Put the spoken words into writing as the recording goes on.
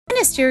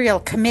Ministerial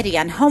Committee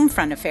on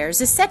Homefront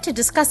Affairs is set to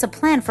discuss a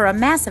plan for a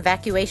mass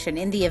evacuation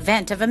in the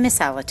event of a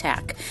missile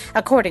attack.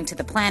 According to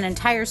the plan,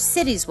 entire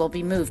cities will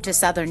be moved to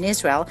southern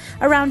Israel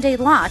around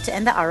Eilat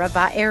and the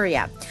Arava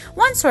area.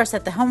 One source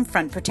at the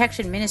Homefront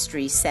Protection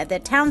Ministry said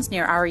that towns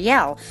near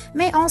Ariel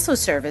may also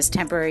serve as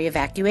temporary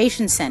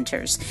evacuation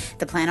centers.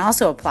 The plan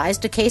also applies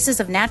to cases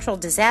of natural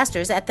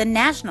disasters at the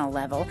national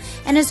level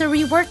and is a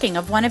reworking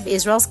of one of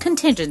Israel's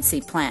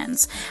contingency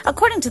plans.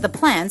 According to the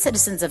plan,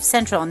 citizens of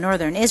central and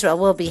northern Israel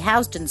will be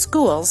housed in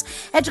schools,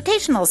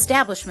 educational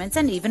establishments,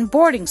 and even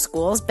boarding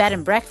schools, bed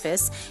and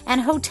breakfasts,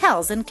 and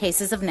hotels in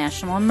cases of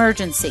national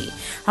emergency.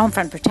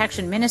 Homefront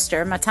Protection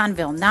Minister Matan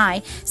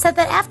Vilnai said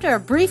that after a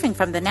briefing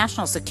from the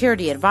National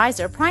Security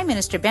Advisor, Prime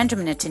Minister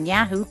Benjamin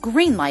Netanyahu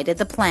greenlighted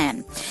the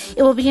plan.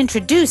 It will be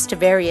introduced to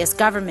various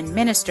government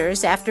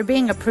ministers after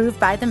being approved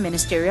by the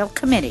Ministerial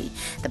Committee.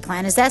 The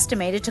plan is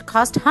estimated to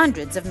cost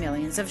hundreds of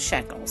millions of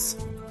shekels.